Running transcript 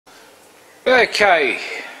Okay,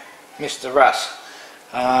 Mr. Russ,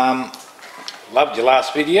 loved your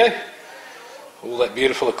last video, all that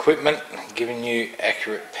beautiful equipment giving you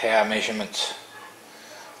accurate power measurements,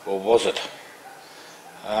 or was it?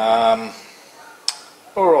 Alright,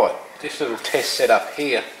 this little test setup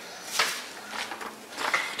here,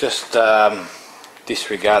 just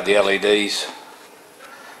disregard the LEDs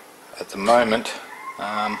at the moment,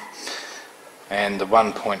 and the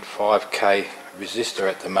 1.5k resistor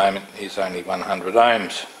at the moment is only 100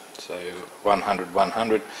 ohms, so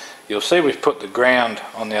 100. You'll see we've put the ground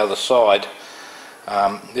on the other side.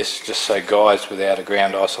 This is just so guys without a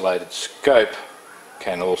ground isolated scope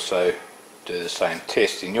can also do the same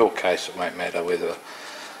test. In your case it won't matter whether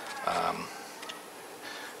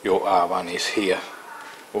your R1 is here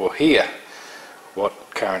or here. What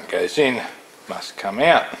current goes in must come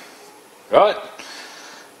out, right?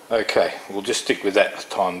 Okay, we'll just stick with that for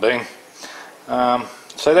the time being.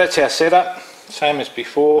 So that's our setup, same as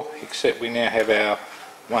before, except we now have our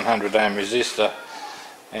 100 ohm resistor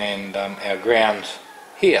and our grounds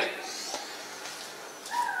here.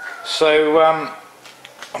 So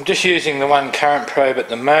I'm just using the one current probe at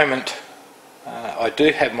the moment. I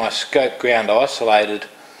do have my scope ground isolated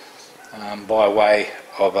by way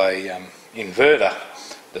of a inverter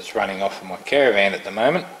that's running off of my caravan at the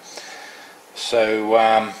moment. So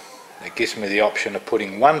it gives me the option of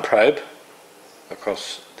putting one probe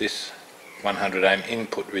across this 100 ohm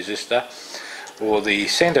input resistor or the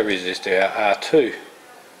centre resistor, our R2.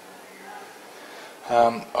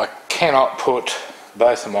 I cannot put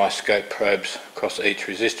both of my scope probes across each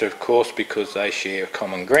resistor, of course, because they share a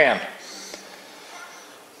common ground,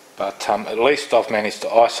 but at least I've managed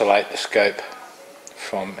to isolate the scope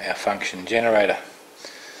from our function generator.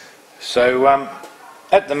 So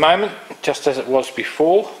at the moment, just as it was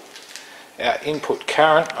before, our input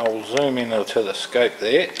current, I'll zoom in to the scope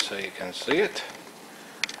there so you can see it.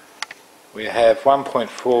 We have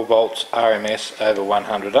 1.4 volts RMS over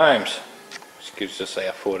 100 ohms, which gives us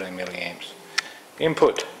our 14 milliamps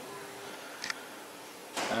input.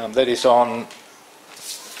 That is on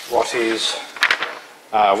what is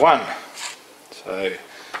R1. So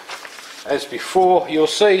as before, you'll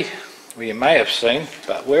see, well, you may have seen,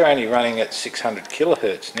 but we're only running at 600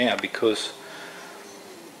 kilohertz now because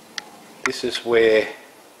this is where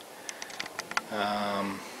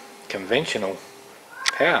conventional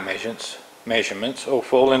power measurements all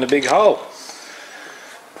fall in a big hole.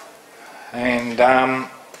 And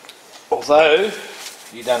although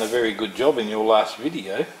you've done a very good job in your last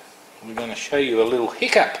video, we're going to show you a little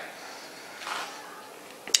hiccup.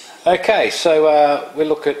 Okay, so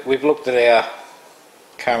we've looked at our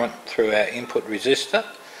current through our input resistor.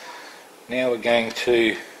 Now we're going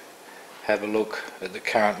to have a look at the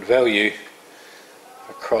current value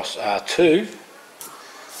across R2,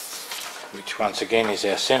 which once again is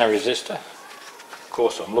our centre resistor. Of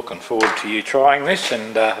course, I'm looking forward to you trying this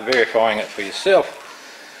and verifying it for yourself.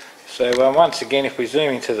 So once again, if we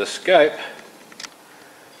zoom into the scope,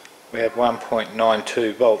 we have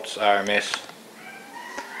 1.92 volts RMS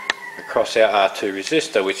across our R2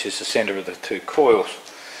 resistor, which is the centre of the two coils.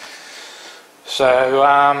 So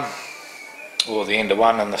or the end of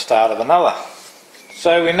one and the start of another.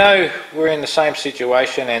 So we know we're in the same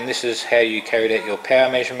situation, and this is how you carried out your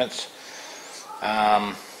power measurements.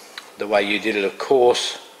 The way you did it, of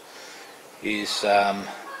course, is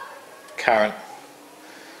current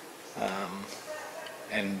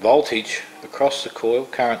and voltage across the coil,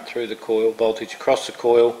 current through the coil, voltage across the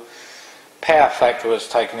coil. Power factor was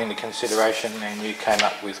taken into consideration, and you came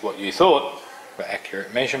up with what you thought were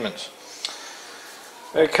accurate measurements.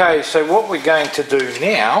 Okay, so what we're going to do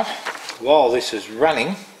now, while this is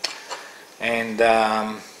running, and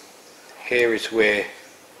here is where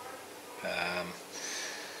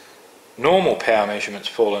normal power measurements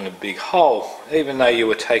fall in a big hole. Even though you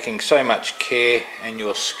were taking so much care, and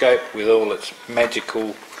your scope with all its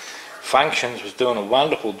magical functions was doing a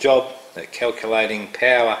wonderful job at calculating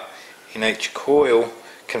power in each coil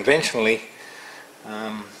conventionally,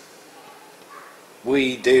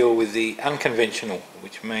 we deal with the unconventional,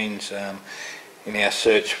 which means in our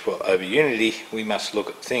search for over unity we must look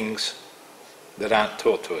at things that aren't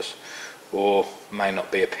taught to us or may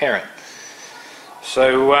not be apparent.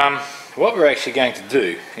 So what we're actually going to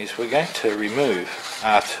do is we're going to remove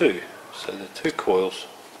R2, so the two coils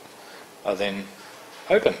are then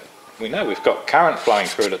open. We know we've got current flowing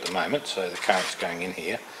through it at the moment, so the current's going in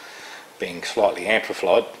here being slightly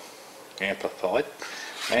amplified,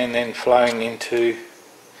 and then flowing into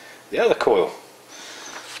the other coil.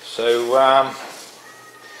 So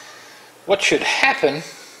what should happen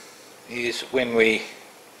is when we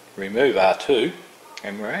remove R2,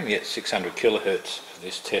 and we're only at 600 kilohertz for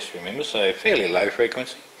this test, remember, so fairly low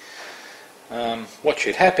frequency. What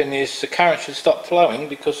should happen is the current should stop flowing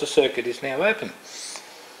because the circuit is now open.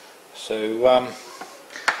 So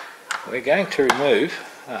we're going to remove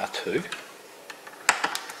R2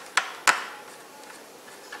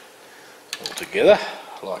 altogether,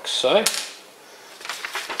 like so,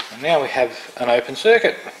 and now we have an open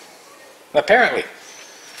circuit, apparently.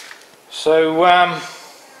 So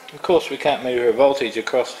of course we can't measure a voltage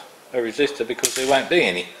across a resistor because there won't be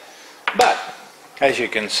any, but as you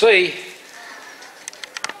can see,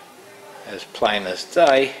 as plain as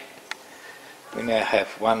day, we now have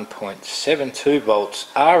 1.72 volts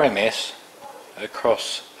RMS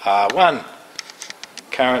across R1.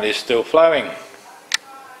 Current is still flowing,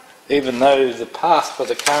 even though the path for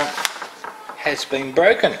the current has been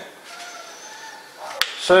broken.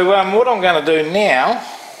 So what I'm going to do now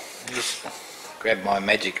is grab my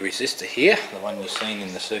magic resistor here, the one you've seen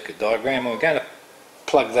in the circuit diagram. We're going to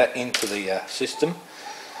plug that into the system,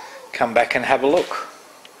 come back and have a look.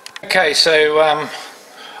 Okay, so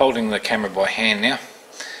holding the camera by hand now,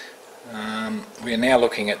 we are now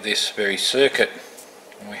looking at this very circuit.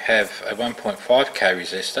 We have a 1.5k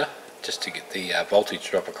resistor, just to get the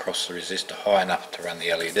voltage drop across the resistor high enough to run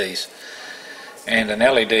the LEDs, and an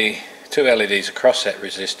LED, two LEDs across that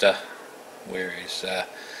resistor, whereas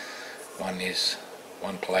one is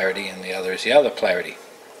one polarity and the other is the other polarity.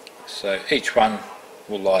 So each one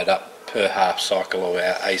will light up per half cycle of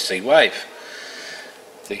our AC wave.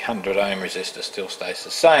 The 100 ohm resistor still stays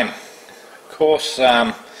the same. Of course,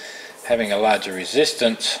 having a larger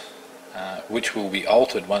resistance, which will be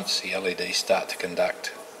altered once the LEDs start to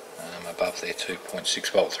conduct above their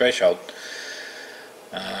 2.6 volt threshold,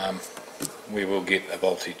 we will get a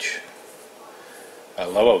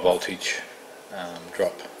lower voltage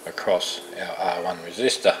drop across our R1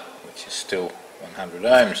 resistor, which is still 100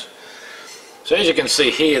 ohms. So as you can see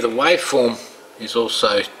here, the waveform is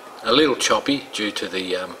also a little choppy due to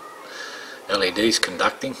the LEDs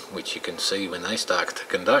conducting, which you can see when they start to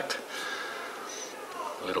conduct.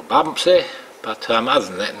 Little bumps there, but other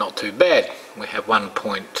than that, not too bad. We have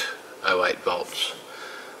 1.08 volts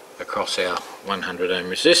across our 100 ohm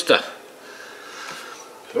resistor.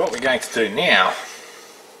 So what we're going to do now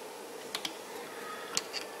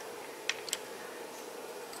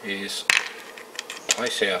is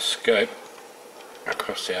place our scope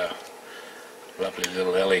across our lovely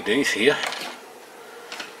little LEDs here,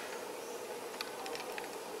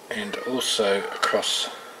 and also across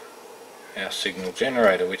our signal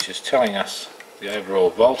generator, which is telling us the overall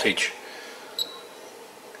voltage.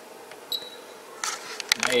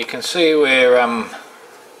 Now you can see where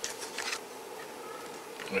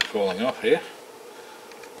we're falling off here.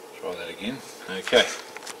 Try that again. Okay.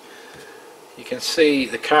 You can see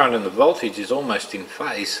the current and the voltage is almost in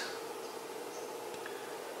phase.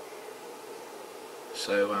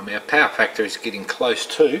 So our power factor is getting close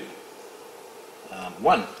to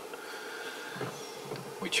 1,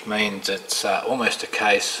 which means it's almost a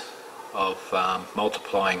case of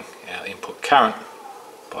multiplying our input current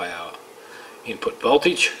by our input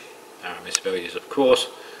voltage, RMS values of course.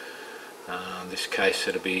 In this case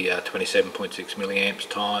it'll be 27.6 milliamps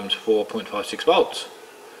times 4.56 volts.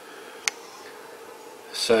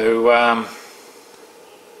 So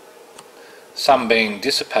some being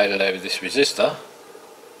dissipated over this resistor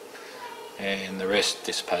and the rest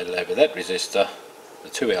dissipated over that resistor, the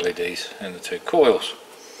two LEDs and the two coils.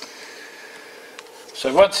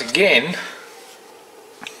 So once again,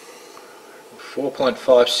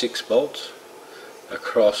 4.56 volts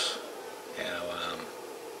across our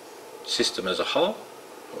system as a whole,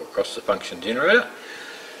 or across the function generator.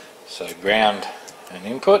 So ground and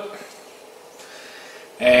input.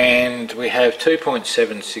 And we have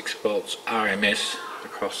 2.76 volts RMS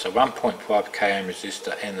across the 1.5 k ohm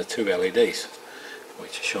resistor and the two LEDs,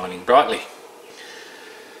 which are shining brightly.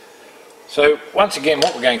 So once again,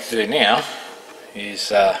 what we're going to do now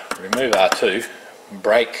is remove R2,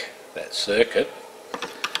 break that circuit,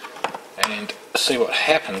 and see what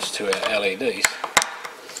happens to our LEDs.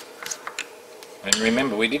 And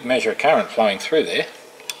remember, we did measure a current flowing through there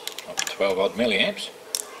of 12 odd milliamps.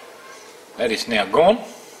 That is now gone.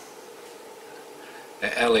 The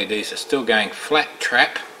LEDs are still going flat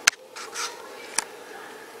trap.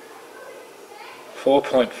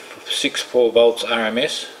 4.64 volts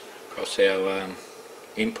RMS across our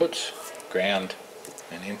inputs, ground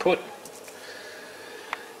and input,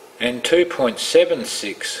 and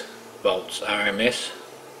 2.76 volts RMS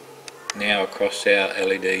now across our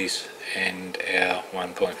LEDs and our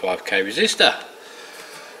 1.5k resistor,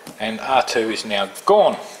 and R2 is now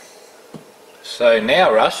gone. So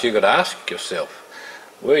now, Russ, you've got to ask yourself,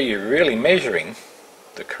 were you really measuring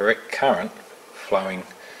the correct current flowing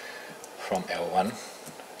from L1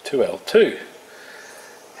 to L2?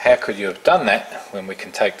 How could you have done that when we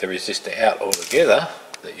can take the resistor out altogether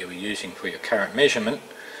that you were using for your current measurement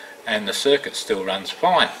and the circuit still runs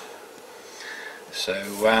fine? So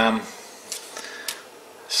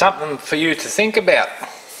something for you to think about.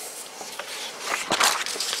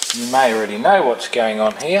 You may already know what's going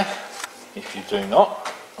on here. If you do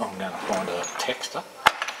not, I'm going to find a texter,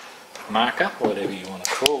 marker, whatever you want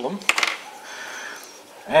to call them,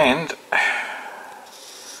 and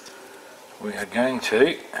we are going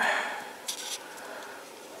to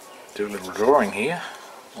do a little drawing here.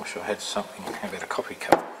 Wish I had something, how about a coffee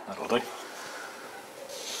cup, that'll do.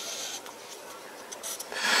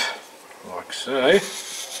 Like so.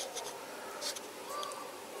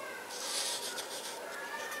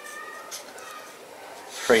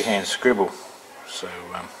 Freehand scribble, so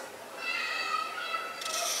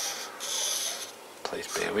please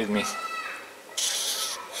bear with me.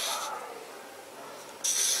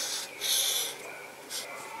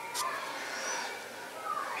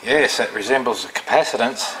 Yes, that resembles the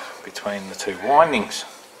capacitance between the two windings.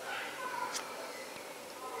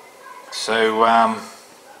 So our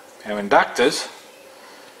inductors,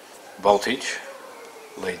 voltage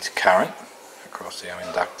leads current across our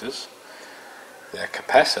inductors. Our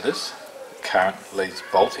capacitors, current leads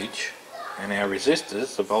voltage, and our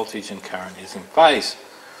resistors, the voltage and current is in phase.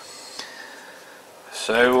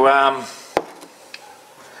 So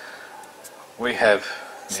we have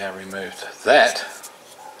now removed that,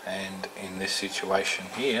 and in this situation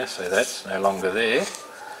here, so that's no longer there,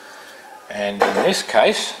 and in this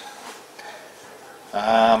case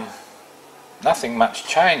nothing much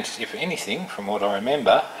changed. If anything, from what I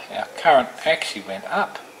remember, our current actually went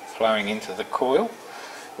up flowing into the coil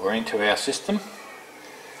or into our system,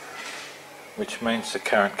 which means the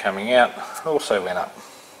current coming out also went up.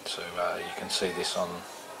 So you can see this on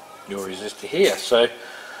your resistor here. So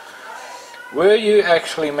were you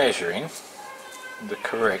actually measuring the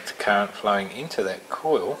correct current flowing into that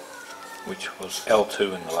coil, which was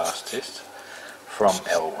L2 in the last test, from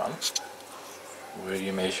L1? Were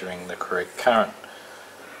you measuring the correct current,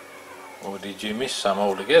 or did you miss some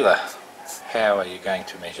altogether? How are you going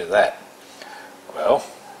to measure that? Well,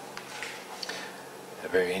 a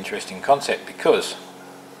very interesting concept, because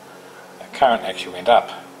the current actually went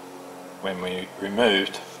up when we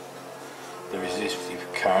removed the resistive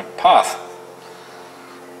current path,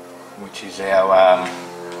 which is our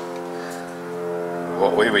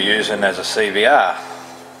what we were using as a CVR.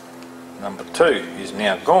 Number 2 is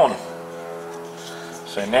now gone.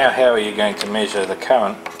 So now how are you going to measure the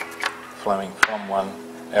current flowing from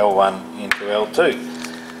L1 into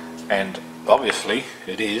L2? And obviously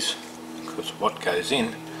it is, because what goes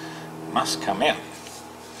in must come out.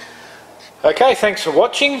 Okay, thanks for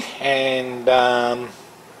watching, and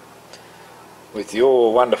with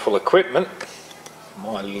your wonderful equipment,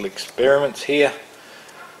 my little experiments here,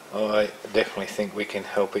 I definitely think we can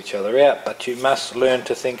help each other out, but you must learn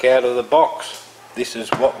to think out of the box. This is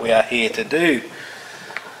what we are here to do.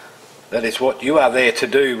 That is what you are there to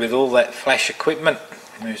do with all that flash equipment.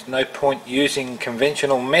 There's no point using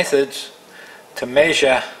conventional methods to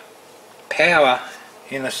measure power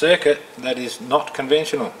in a circuit that is not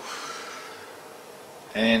conventional.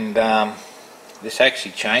 And this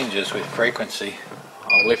actually changes with frequency.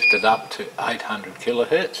 I'll lift it up to 800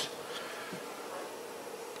 kilohertz.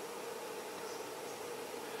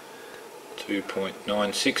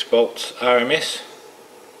 2.96 volts RMS.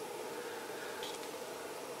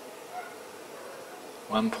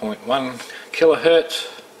 1.1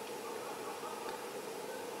 kilohertz,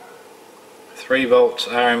 3 volts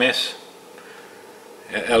RMS.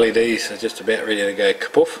 Our LEDs are just about ready to go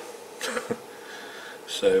kapoof.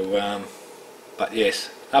 So, but yes,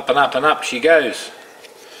 up and up and up she goes,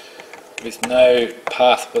 with no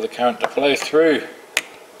path for the current to flow through.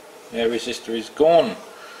 Our resistor is gone,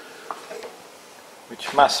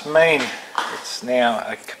 which must mean it's now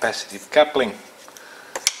a capacitive coupling.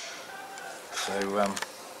 So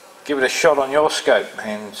give it a shot on your scope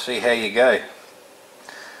and see how you go.